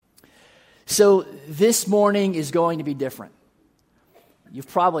So this morning is going to be different. You've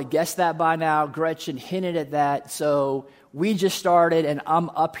probably guessed that by now. Gretchen hinted at that. So we just started and I'm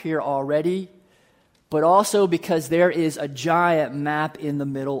up here already, but also because there is a giant map in the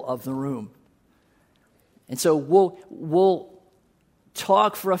middle of the room. And so we'll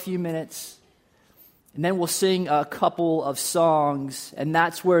talk for a few minutes, and then we'll sing a couple of songs, and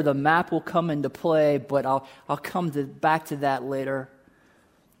that's where the map will come into play, but I'll come back to that later.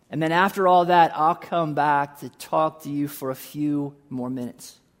 And then after all that, I'll come back to talk to you for a few more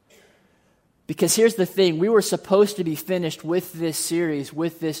minutes. Because here's the thing, we were supposed to be finished with this series,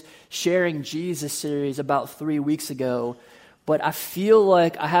 with this Sharing Jesus series about 3 weeks ago, but I feel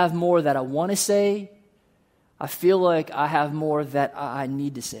like I have more that I want to say. I feel like I have more that I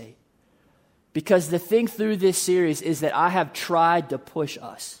need to say. Because the thing through this series is that I have tried to push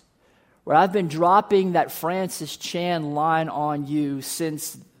us. Where I've been dropping that Francis Chan line on you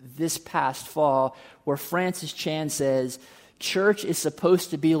since this past fall, where Francis Chan says, church is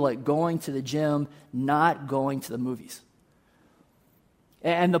supposed to be like going to the gym, not going to the movies.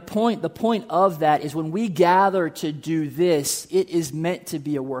 And the point of that is when we gather to do this, it is meant to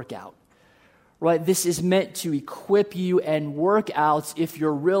be a workout. Right? This is meant to equip you, and workouts, if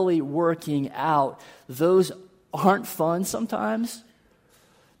you're really working out, those aren't fun sometimes.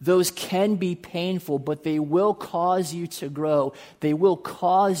 Those can be painful, but they will cause you to grow. They will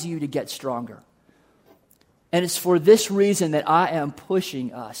cause you to get stronger. And it's for this reason that I am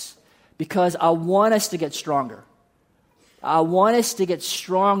pushing us, because I want us to get stronger. I want us to get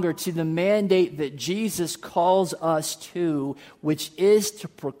stronger to the mandate that Jesus calls us to, which is to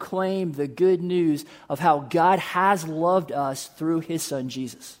proclaim the good news of how God has loved us through his son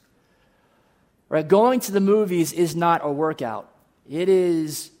Jesus. Right? Going to the movies is not a workout. It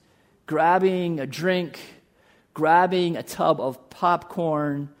is grabbing a drink, grabbing a tub of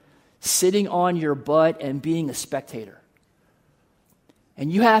popcorn, sitting on your butt and being a spectator.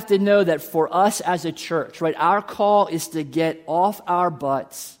 And you have to know that for us as a church, right, our call is to get off our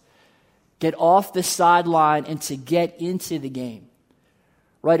butts, get off the sideline, and to get into the game.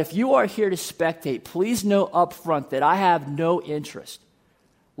 Right? If you are here to spectate, please know up front that I have no interest,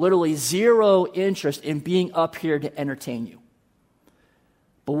 literally zero interest in being up here to entertain you.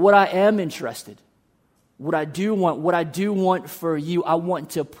 But what I am interested, what I do want for you, I want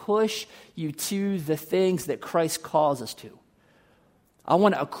to push you to the things that Christ calls us to. I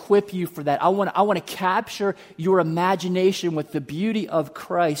want to equip you for that. I want to capture your imagination with the beauty of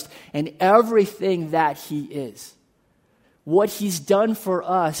Christ and everything that he is. What he's done for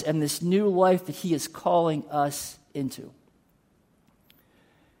us and this new life that he is calling us into.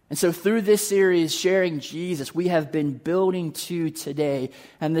 And so through this series, Sharing Jesus, we have been building to today.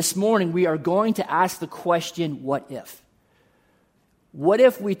 And this morning, we are going to ask the question, what if? What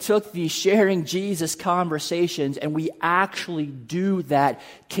if we took these Sharing Jesus conversations and we actually do that?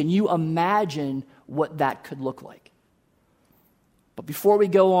 Can you imagine what that could look like? But before we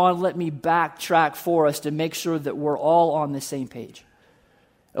go on, let me backtrack for us to make sure that we're all on the same page.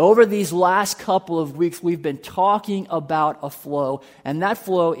 Over these last couple of weeks, we've been talking about a flow, and that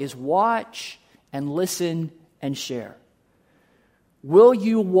flow is watch and listen and share. Will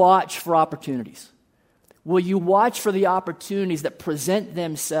you watch for opportunities? Will you watch for the opportunities that present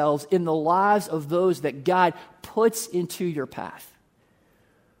themselves in the lives of those that God puts into your path?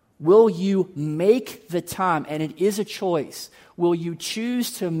 Will you make the time, and it is a choice, will you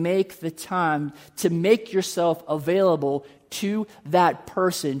choose to make the time to make yourself available to that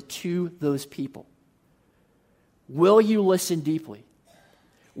person, to those people? Will you listen deeply?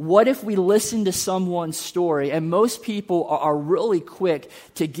 What if we listen to someone's story, and most people are really quick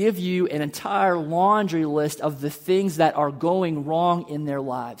to give you an entire laundry list of the things that are going wrong in their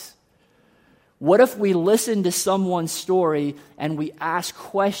lives? What if we listen to someone's story and we ask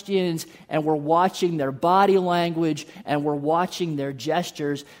questions and we're watching their body language and we're watching their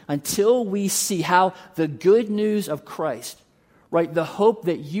gestures until we see how the good news of Christ, right, the hope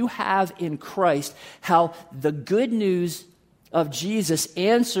that you have in Christ, how the good news of Jesus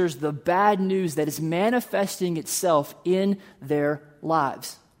answers the bad news that is manifesting itself in their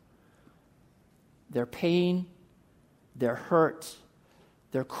lives. Their pain, their hurt,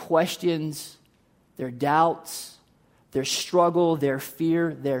 their questions, their doubts, their struggle, their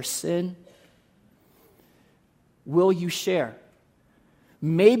fear, their sin. Will you share?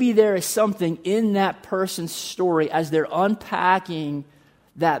 Maybe there is something in that person's story as they're unpacking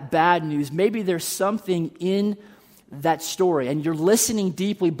that bad news. Maybe there's something in that story, and you're listening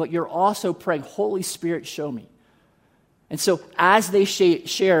deeply, but you're also praying, Holy Spirit, show me. And so as they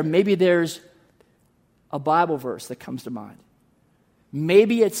share, maybe there's a Bible verse that comes to mind.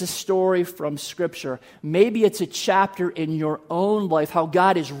 Maybe it's a story from Scripture. Maybe it's a chapter in your own life, how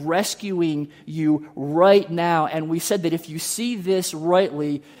God is rescuing you right now. And we said that if you see this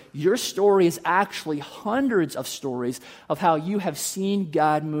rightly, your story is actually hundreds of stories of how you have seen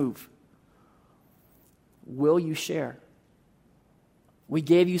God move. Will you share? We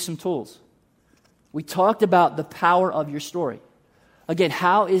gave you some tools. We talked about the power of your story. Again,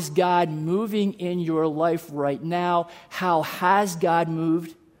 how is God moving in your life right now? How has God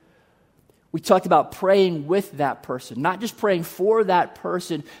moved? We talked about praying with that person, not just praying for that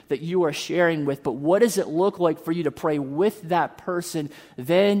person that you are sharing with, but what does it look like for you to pray with that person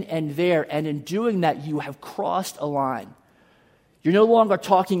then and there? And in doing that, you have crossed a line. You're no longer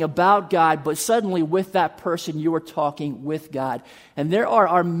talking about God, but suddenly with that person, you are talking with God. And there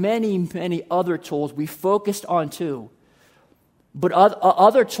are many, many other tools we focused on too. But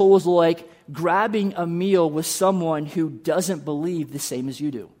other tools like grabbing a meal with someone who doesn't believe the same as you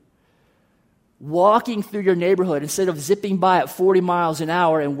do. Walking through your neighborhood instead of zipping by at 40 miles an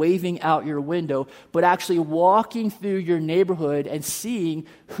hour and waving out your window, but actually walking through your neighborhood and seeing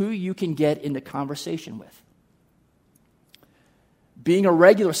who you can get into conversation with. Being a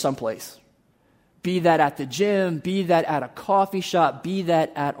regular someplace. Be that at the gym, be that at a coffee shop, be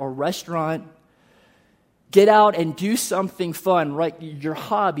that at a restaurant. Get out and do something fun, right? Your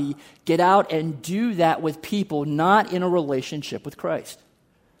hobby. Get out and do that with people not in a relationship with Christ.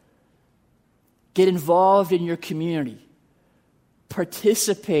 Get involved in your community.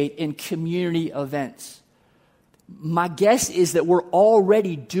 Participate in community events. My guess is that we're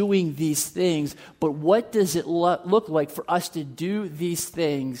already doing these things, but what does it look like for us to do these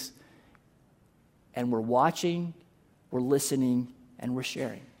things? And we're watching, we're listening, and we're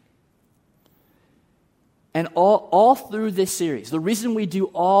sharing. And all through this series, the reason we do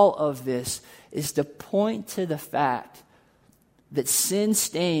all of this is to point to the fact that sin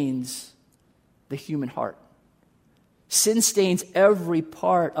stains the human heart. Sin stains every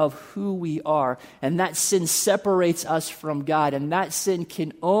part of who we are, and that sin separates us from God, and that sin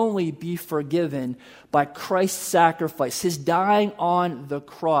can only be forgiven by Christ's sacrifice, His dying on the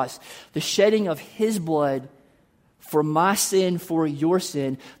cross, the shedding of His blood for my sin, for your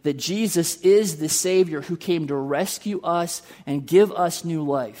sin, that Jesus is the Savior who came to rescue us and give us new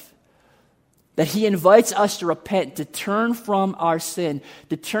life. That He invites us to repent, to turn from our sin,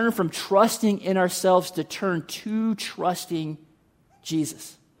 to turn from trusting in ourselves, to turn to trusting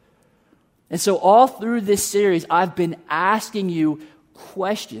Jesus. And so all through this series, I've been asking you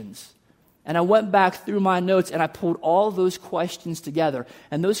questions. And I went back through my notes and I pulled all those questions together.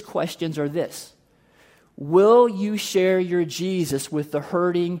 And those questions are this. Will you share your Jesus with the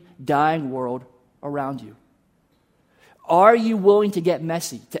hurting, dying world around you? Are you willing to get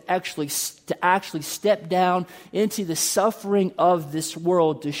messy, to actually step down into the suffering of this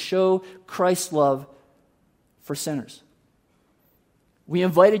world to show Christ's love for sinners? We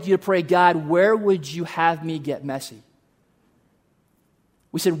invited you to pray, God, where would you have me get messy?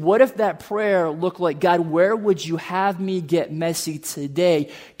 We said, what if that prayer looked like, God, where would you have me get messy today?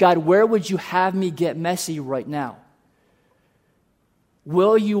 God, where would you have me get messy right now?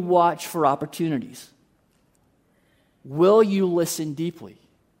 Will you watch for opportunities? Will you listen deeply?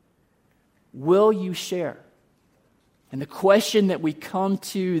 Will you share? And the question that we come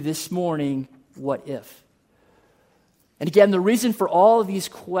to this morning, what if? And again, the reason for all of these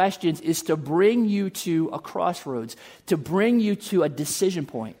questions is to bring you to a crossroads, to bring you to a decision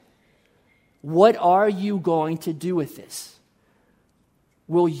point. What are you going to do with this?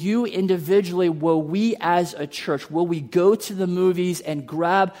 Will you individually, will we as a church, will we go to the movies and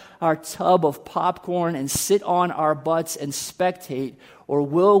grab our tub of popcorn and sit on our butts and spectate, or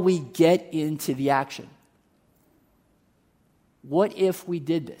will we get into the action? What if we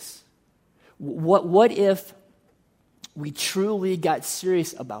did this? What if we truly got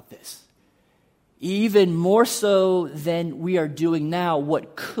serious about this? Even more so than we are doing now,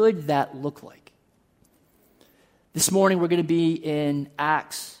 what could that look like? This morning we're going to be in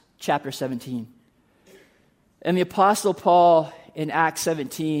Acts chapter 17. And the Apostle Paul in Acts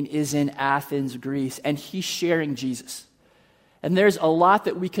 17 is in Athens, Greece, and he's sharing Jesus. And there's a lot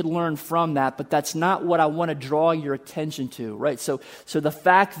that we could learn from that, but that's not what I want to draw your attention to, right? So the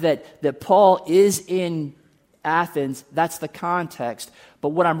fact that Paul is in Athens, that's the context. But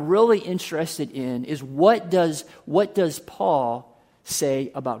what I'm really interested in is what does Paul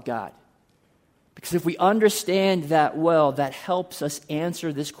say about God? Because if we understand that well, that helps us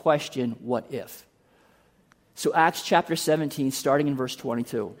answer this question, what if? So Acts chapter 17, starting in verse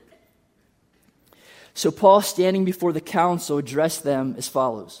 22. So Paul, standing before the council, addressed them as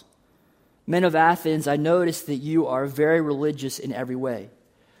follows. Men of Athens, I noticed that you are very religious in every way.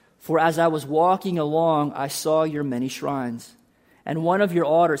 For as I was walking along, I saw your many shrines, and one of your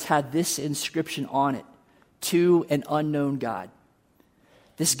altars had this inscription on it, to an unknown God.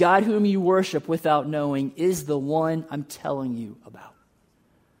 This God whom you worship without knowing is the one I'm telling you about.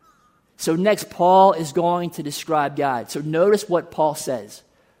 So next, Paul is going to describe God. So notice what Paul says.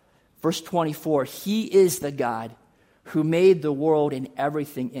 Verse 24, he is the God who made the world and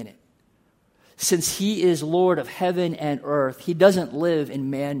everything in it. Since he is Lord of heaven and earth, he doesn't live in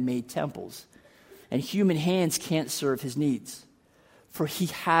man-made temples, and human hands can't serve his needs, for he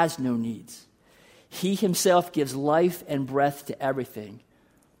has no needs. He himself gives life and breath to everything,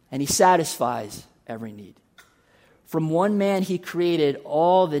 and he satisfies every need. From one man he created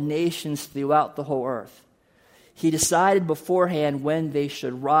all the nations throughout the whole earth. He decided beforehand when they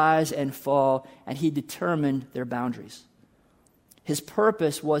should rise and fall, and he determined their boundaries. His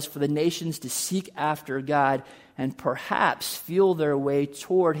purpose was for the nations to seek after God and perhaps feel their way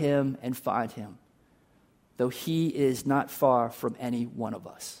toward him and find him, though he is not far from any one of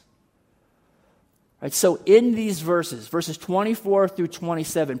us. Right, so in these verses 24 through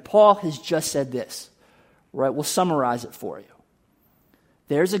 27, Paul has just said this. Right, we'll summarize it for you.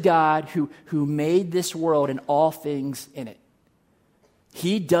 There's a God who made this world and all things in it.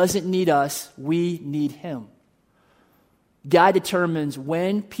 He doesn't need us, we need him. God determines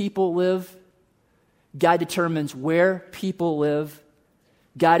when people live. God determines where people live.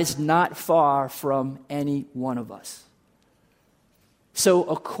 God is not far from any one of us. So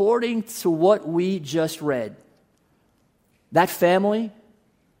according to what we just read, that family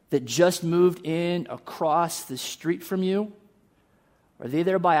that just moved in across the street from you, are they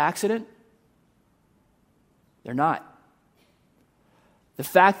there by accident? They're not. The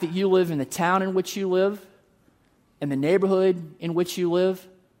fact that you live in the town in which you live, in the neighborhood in which you live,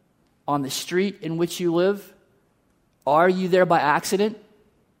 on the street in which you live, are you there by accident?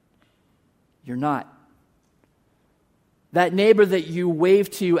 You're not. That neighbor that you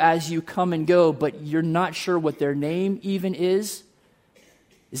wave to as you come and go, but you're not sure what their name even is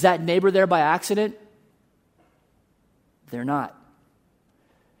that neighbor there by accident? They're not.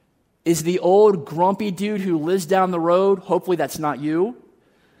 Is the old grumpy dude who lives down the road, hopefully that's not you,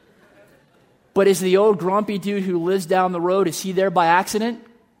 but is the old grumpy dude who lives down the road, is he there by accident?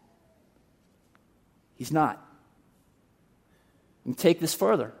 He's not. And take this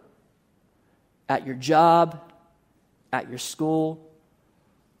further. At your job, at your school,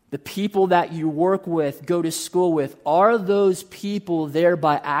 the people that you work with, go to school with, are those people there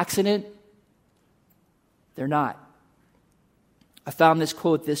by accident? They're not. I found this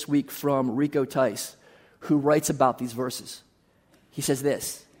quote this week from Rico Tice, who writes about these verses. He says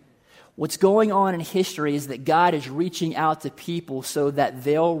this: what's going on in history is that God is reaching out to people so that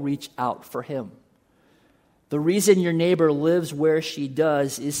they'll reach out for him. The reason your neighbor lives where she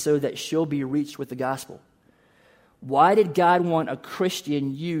does is so that she'll be reached with the gospel. Why did God want a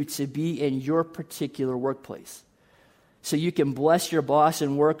Christian you to be in your particular workplace? So you can bless your boss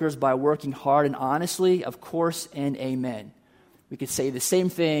and workers by working hard and honestly? Of course, and amen. We could say the same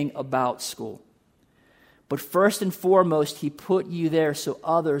thing about school. But first and foremost, he put you there so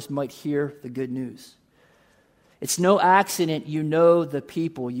others might hear the good news. It's no accident you know the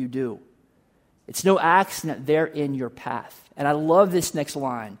people you do. It's no accident they're in your path. And I love this next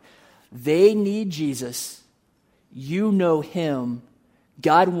line. They need Jesus. You know him.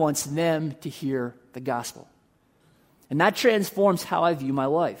 God wants them to hear the gospel. And that transforms how I view my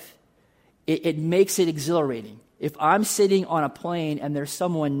life. It makes it exhilarating. If I'm sitting on a plane and there's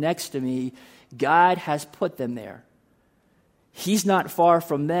someone next to me, God has put them there. He's not far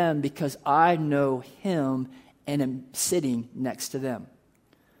from them because I know him and am sitting next to them.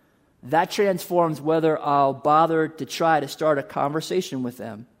 That transforms whether I'll bother to try to start a conversation with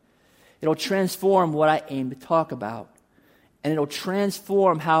them. It'll transform what I aim to talk about. And it'll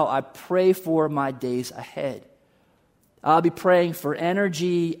transform how I pray for my days ahead. I'll be praying for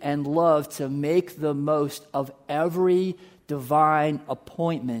energy and love to make the most of every divine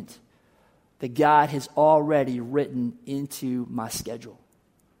appointment that God has already written into my schedule.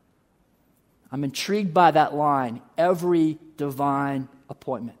 I'm intrigued by that line, every divine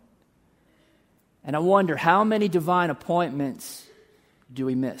appointment. And I wonder, how many divine appointments do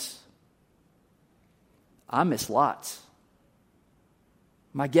we miss? I miss lots.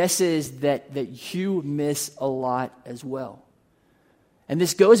 My guess is that you miss a lot as well. And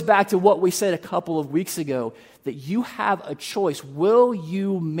this goes back to what we said a couple of weeks ago, that you have a choice. Will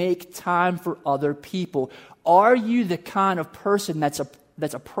you make time for other people? Are you the kind of person that's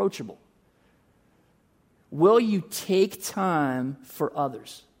approachable? Will you take time for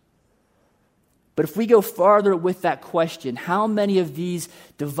others? But if we go farther with that question, how many of these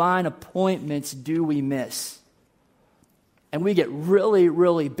divine appointments do we miss? And we get really,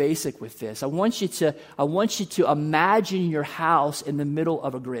 really basic with this. I want you to imagine your house in the middle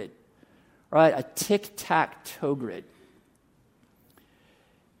of a grid, right? A tic-tac-toe grid.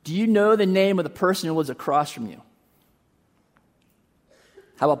 Do you know the name of the person who lives across from you?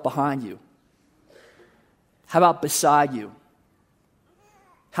 How about behind you? How about beside you?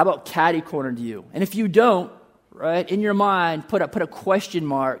 How about catty-corner to you? And if you don't, right, in your mind, put a question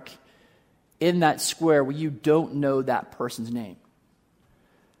mark in that square where you don't know that person's name.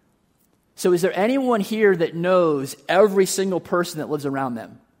 So is there anyone here that knows every single person that lives around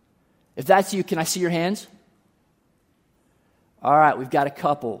them? If that's you, can I see your hands? All right, we've got a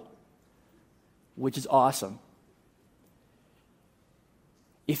couple, which is awesome.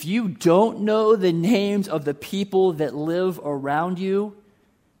 If you don't know the names of the people that live around you,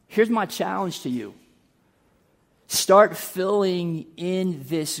 here's my challenge to you. Start filling in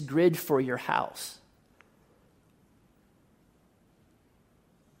this grid for your house.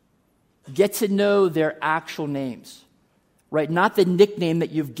 Get to know their actual names, right? Not the nickname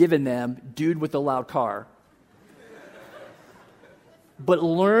that you've given them, dude with the loud car. But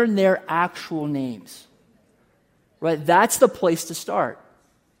learn their actual names, right? That's the place to start.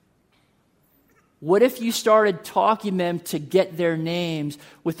 What if you started talking them to get their names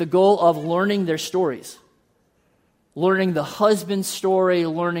with the goal of learning their stories? Learning the husband's story,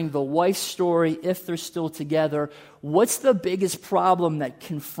 learning the wife's story, if they're still together. What's the biggest problem that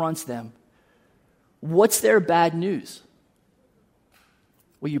confronts them? What's their bad news?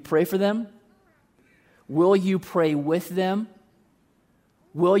 Will you pray for them? Will you pray with them?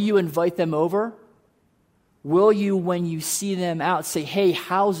 Will you invite them over? Will you, when you see them out, say, hey,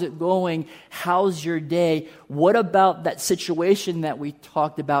 how's it going? How's your day? What about that situation that we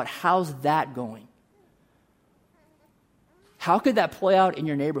talked about? How's that going? How could that play out in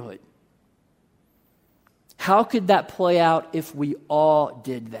your neighborhood? How could that play out if we all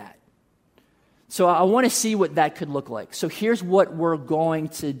did that? So I want to see what that could look like. So here's what we're going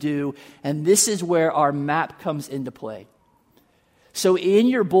to do, and this is where our map comes into play. So in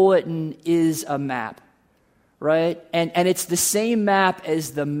your bulletin is a map, right? And it's the same map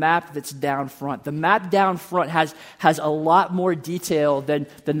as the map that's down front. The map down front has a lot more detail than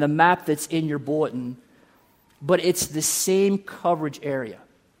the map that's in your bulletin, but it's the same coverage area.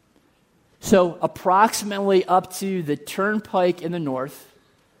 So approximately up to the Turnpike in the north,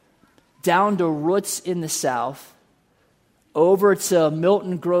 down to Roots in the south, over to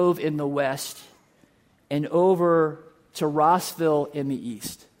Milton Grove in the west, and over to Rossville in the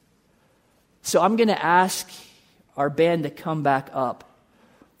east. So I'm going to ask our band to come back up,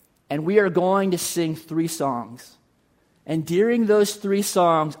 and we are going to sing 3 songs. And during those 3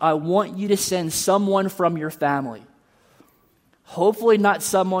 songs, I want you to send someone from your family. Hopefully not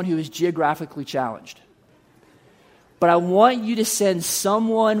someone who is geographically challenged. But I want you to send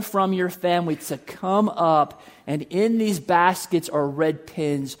someone from your family to come up, and in these baskets are red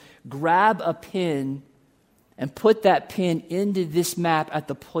pins. Grab a pin and put that pin into this map at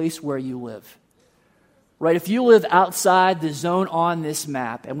the place where you live. Right? If you live outside the zone on this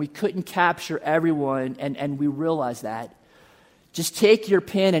map, and we couldn't capture everyone, and we realize that, just take your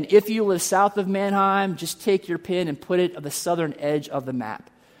pin, and if you live south of Manheim, just take your pin and put it at the southern edge of the map.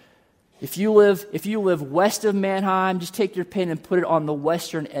 If you live west of Manheim, just take your pin and put it on the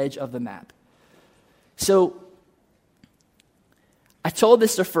western edge of the map. So I told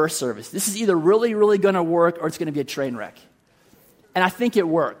this to first service. This is either really, really going to work or it's going to be a train wreck. And I think it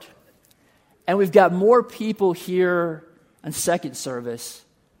worked. And we've got more people here on second service,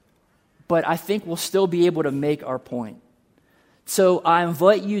 but I think we'll still be able to make our point. So I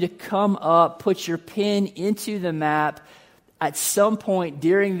invite you to come up, put your pin into the map at some point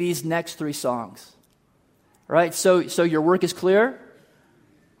during these next 3 songs. All right, so your work is clear?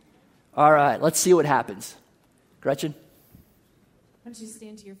 All right, let's see what happens. Gretchen? Why don't you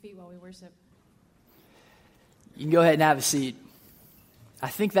stand to your feet while we worship? You can go ahead and have a seat. I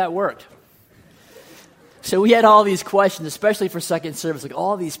think that worked. So we had all these questions, especially for second service, like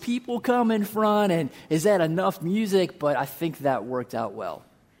all these people come in front, and is that enough music? But I think that worked out well.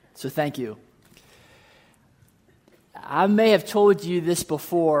 So thank you. I may have told you this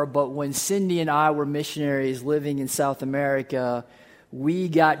before, but when Cindy and I were missionaries living in South America, we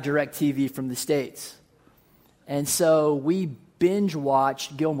got DirecTV from the States. And so we binge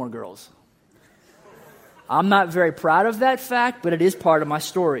watched Gilmore Girls. I'm not very proud of that fact, but it is part of my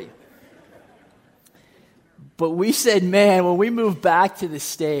story. But we said, man, when we move back to the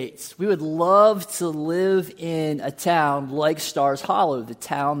States, we would love to live in a town like Stars Hollow, the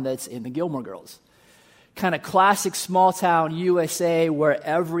town that's in the Gilmore Girls. kind of classic small town USA where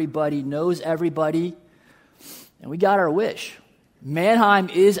everybody knows everybody. And we got our wish. Manheim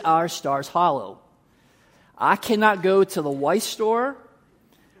is our Stars Hollow. I cannot go to the Weiss store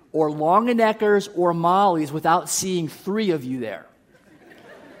or Long & Ecker's or Molly's without seeing 3 of you there.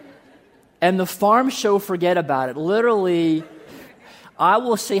 And the farm show, forget about it. Literally, I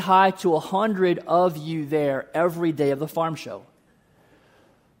will say hi to 100 of you there every day of the farm show.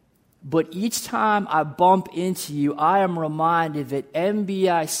 But each time I bump into you, I am reminded that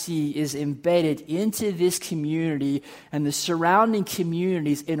MBIC is embedded into this community and the surrounding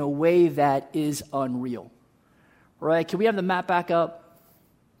communities in a way that is unreal. Right? Can we have the map back up?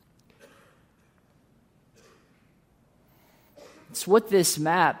 It's what this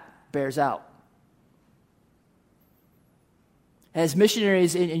map bears out. As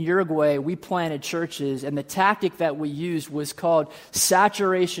missionaries in Uruguay, we planted churches, and the tactic that we used was called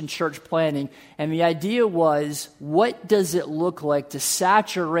saturation church planting. And the idea was, what does it look like to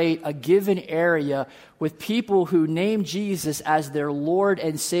saturate a given area with people who name Jesus as their Lord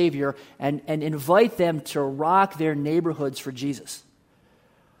and Savior and invite them to rock their neighborhoods for Jesus?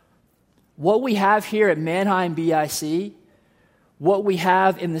 What we have here at Manheim BIC, what we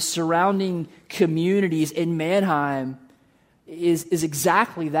have in the surrounding communities in Manheim is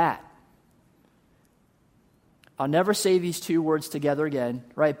exactly that. I'll never say these 2 words together again,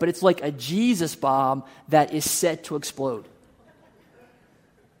 right? But it's like a Jesus bomb that is set to explode.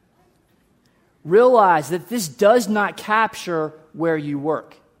 Realize that this does not capture where you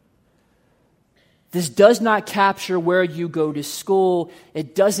work. This does not capture where you go to school.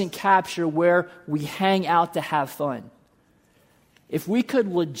 It doesn't capture where we hang out to have fun. If we could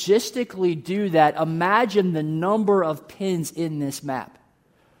logistically do that, imagine the number of pins in this map.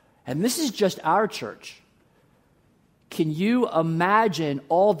 And this is just our church. Can you imagine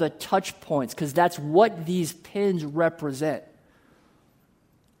all the touch points? Because that's what these pins represent.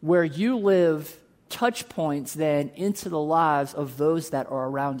 Where you live, touch points then into the lives of those that are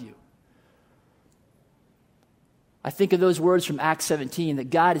around you. I think of those words from Acts 17, that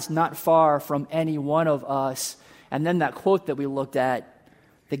God is not far from any one of us. And then that quote that we looked at,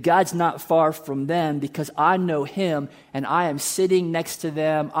 that God's not far from them because I know Him and I am sitting next to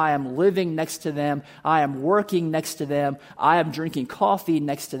them, I am living next to them, I am working next to them, I am drinking coffee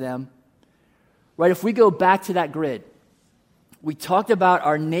next to them. Right? If we go back to that grid, we talked about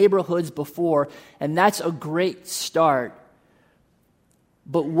our neighborhoods before, and that's a great start.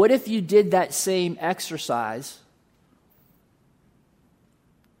 But what if you did that same exercise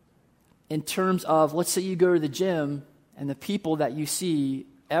in terms of, let's say you go to the gym and the people that you see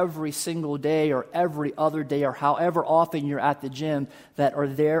every single day or every other day or however often you're at the gym that are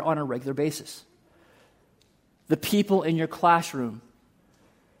there on a regular basis. The people in your classroom.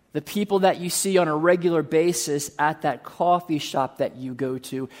 The people that you see on a regular basis at that coffee shop that you go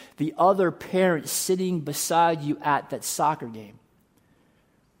to. The other parents sitting beside you at that soccer game.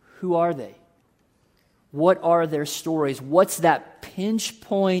 Who are they? What are their stories? What's that pinch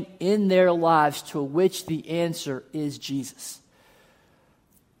point in their lives to which the answer is Jesus?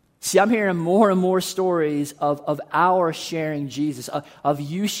 See, I'm hearing more and more stories of our sharing Jesus, of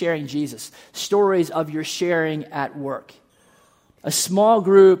you sharing Jesus, stories of your sharing at work. A small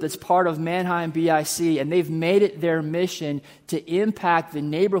group that's part of Manheim BIC, and they've made it their mission to impact the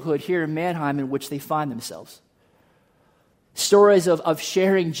neighborhood here in Manheim in which they find themselves. Stories of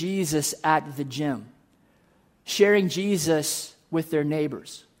sharing Jesus at the gym. Sharing Jesus with their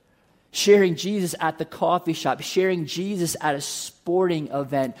neighbors, sharing Jesus at the coffee shop, sharing Jesus at a sporting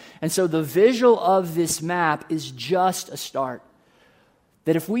event. And so the visual of this map is just a start.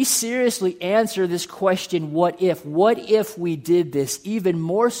 That if we seriously answer this question, what if we did this, even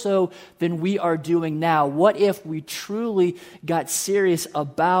more so than we are doing now? What if we truly got serious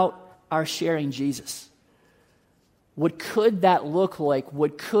about our sharing Jesus? What could that look like?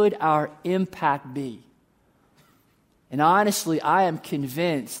 What could our impact be? And honestly, I am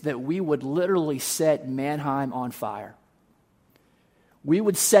convinced that we would literally set Manheim on fire. We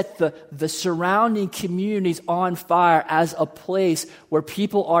would set the surrounding communities on fire as a place where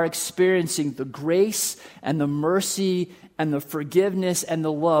people are experiencing the grace and the mercy and the forgiveness and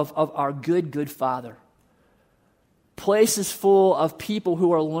the love of our good Father. Places full of people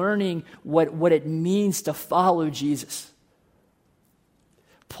who are learning what it means to follow Jesus.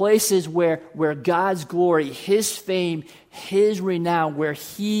 Places where God's glory, His fame, His renown, where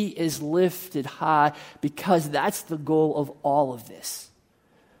He is lifted high, because that's the goal of all of this.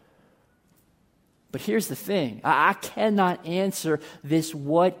 But here's the thing. I cannot answer this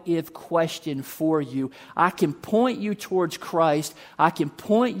what-if question for you. I can point you towards Christ. I can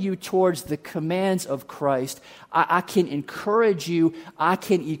point you towards the commands of Christ. I can encourage you. I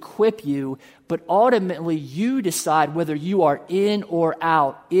can equip you. But ultimately, you decide whether you are in or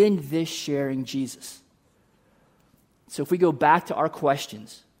out in this sharing Jesus. So if we go back to our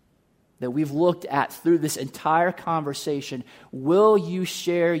questions that we've looked at through this entire conversation, will you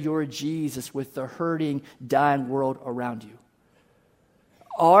share your Jesus with the hurting, dying world around you?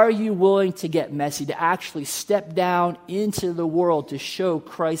 Are you willing to get messy, to actually step down into the world to show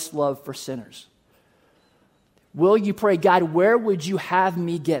Christ's love for sinners? Will you pray, God, where would you have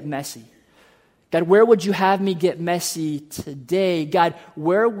me get messy? God, where would you have me get messy today? God,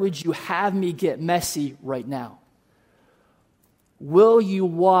 where would you have me get messy right now? Will you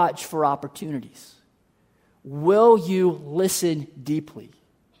watch for opportunities? Will you listen deeply?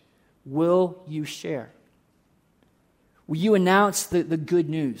 Will you share? Will you announce the good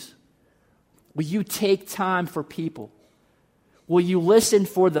news? Will you take time for people? Will you listen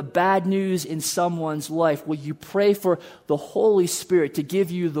for the bad news in someone's life? Will you pray for the Holy Spirit to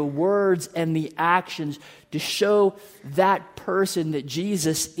give you the words and the actions to show that person that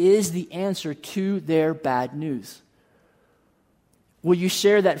Jesus is the answer to their bad news? Will you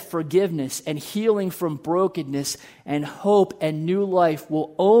share that forgiveness and healing from brokenness and hope and new life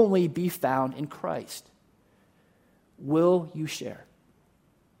will only be found in Christ? Will you share?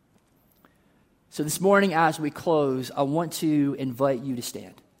 So this morning as we close, I want to invite you to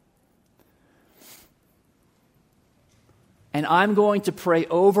stand. And I'm going to pray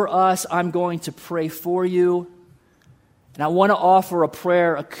over us. I'm going to pray for you. And I want to offer a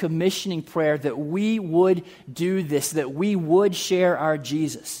prayer, a commissioning prayer, that we would do this, that we would share our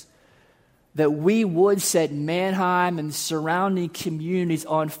Jesus, that we would set Mannheim and the surrounding communities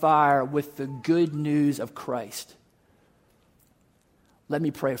on fire with the good news of Christ. Let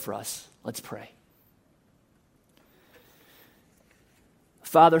me pray for us. Let's pray.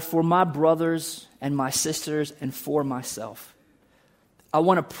 Father, for my brothers and my sisters and for myself, I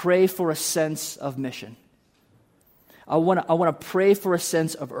want to pray for a sense of mission. I want to pray for a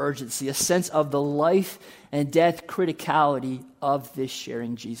sense of urgency, a sense of the life and death criticality of this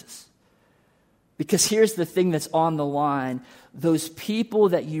sharing Jesus. Because here's the thing that's on the line. Those people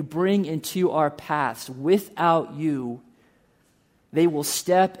that you bring into our paths, without you, they will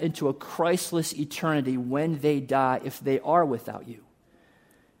step into a Christless eternity when they die if they are without you.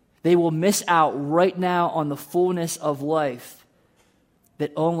 They will miss out right now on the fullness of life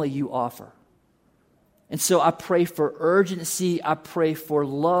that only you offer. And so I pray for urgency, I pray for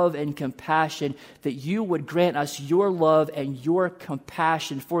love and compassion, that you would grant us your love and your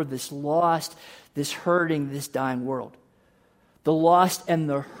compassion for this lost, this hurting, this dying world. The lost and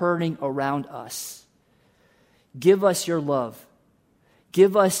the hurting around us. Give us your love.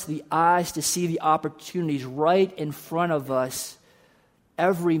 Give us the eyes to see the opportunities right in front of us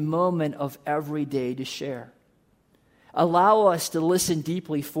every moment of every day to share. Allow us to listen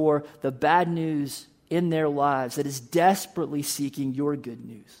deeply for the bad news in their lives that is desperately seeking your good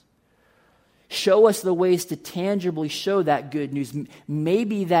news. Show us the ways to tangibly show that good news.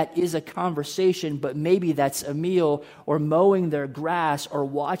 Maybe that is a conversation, but maybe that's a meal or mowing their grass or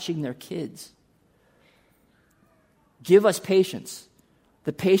watching their kids. Give us patience,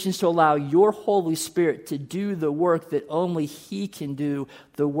 the patience to allow your Holy Spirit to do the work that only He can do,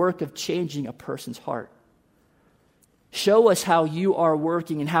 the work of changing a person's heart. Show us how you are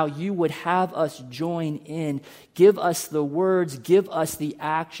working and how you would have us join in. Give us the words, give us the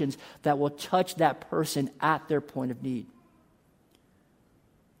actions that will touch that person at their point of need.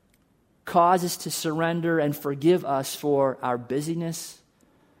 Cause us to surrender and forgive us for our busyness,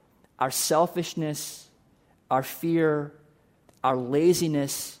 our selfishness, our fear, our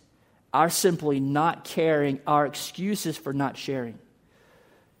laziness, our simply not caring, our excuses for not sharing.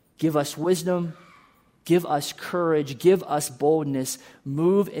 Give us wisdom. Give us courage, give us boldness,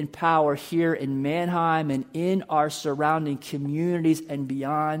 move in power here in Mannheim and in our surrounding communities and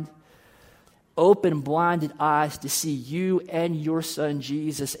beyond. Open blinded eyes to see you and your Son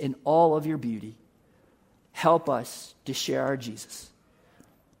Jesus in all of your beauty. Help us to share our Jesus.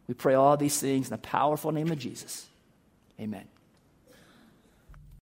 We pray all these things in the powerful name of Jesus. Amen.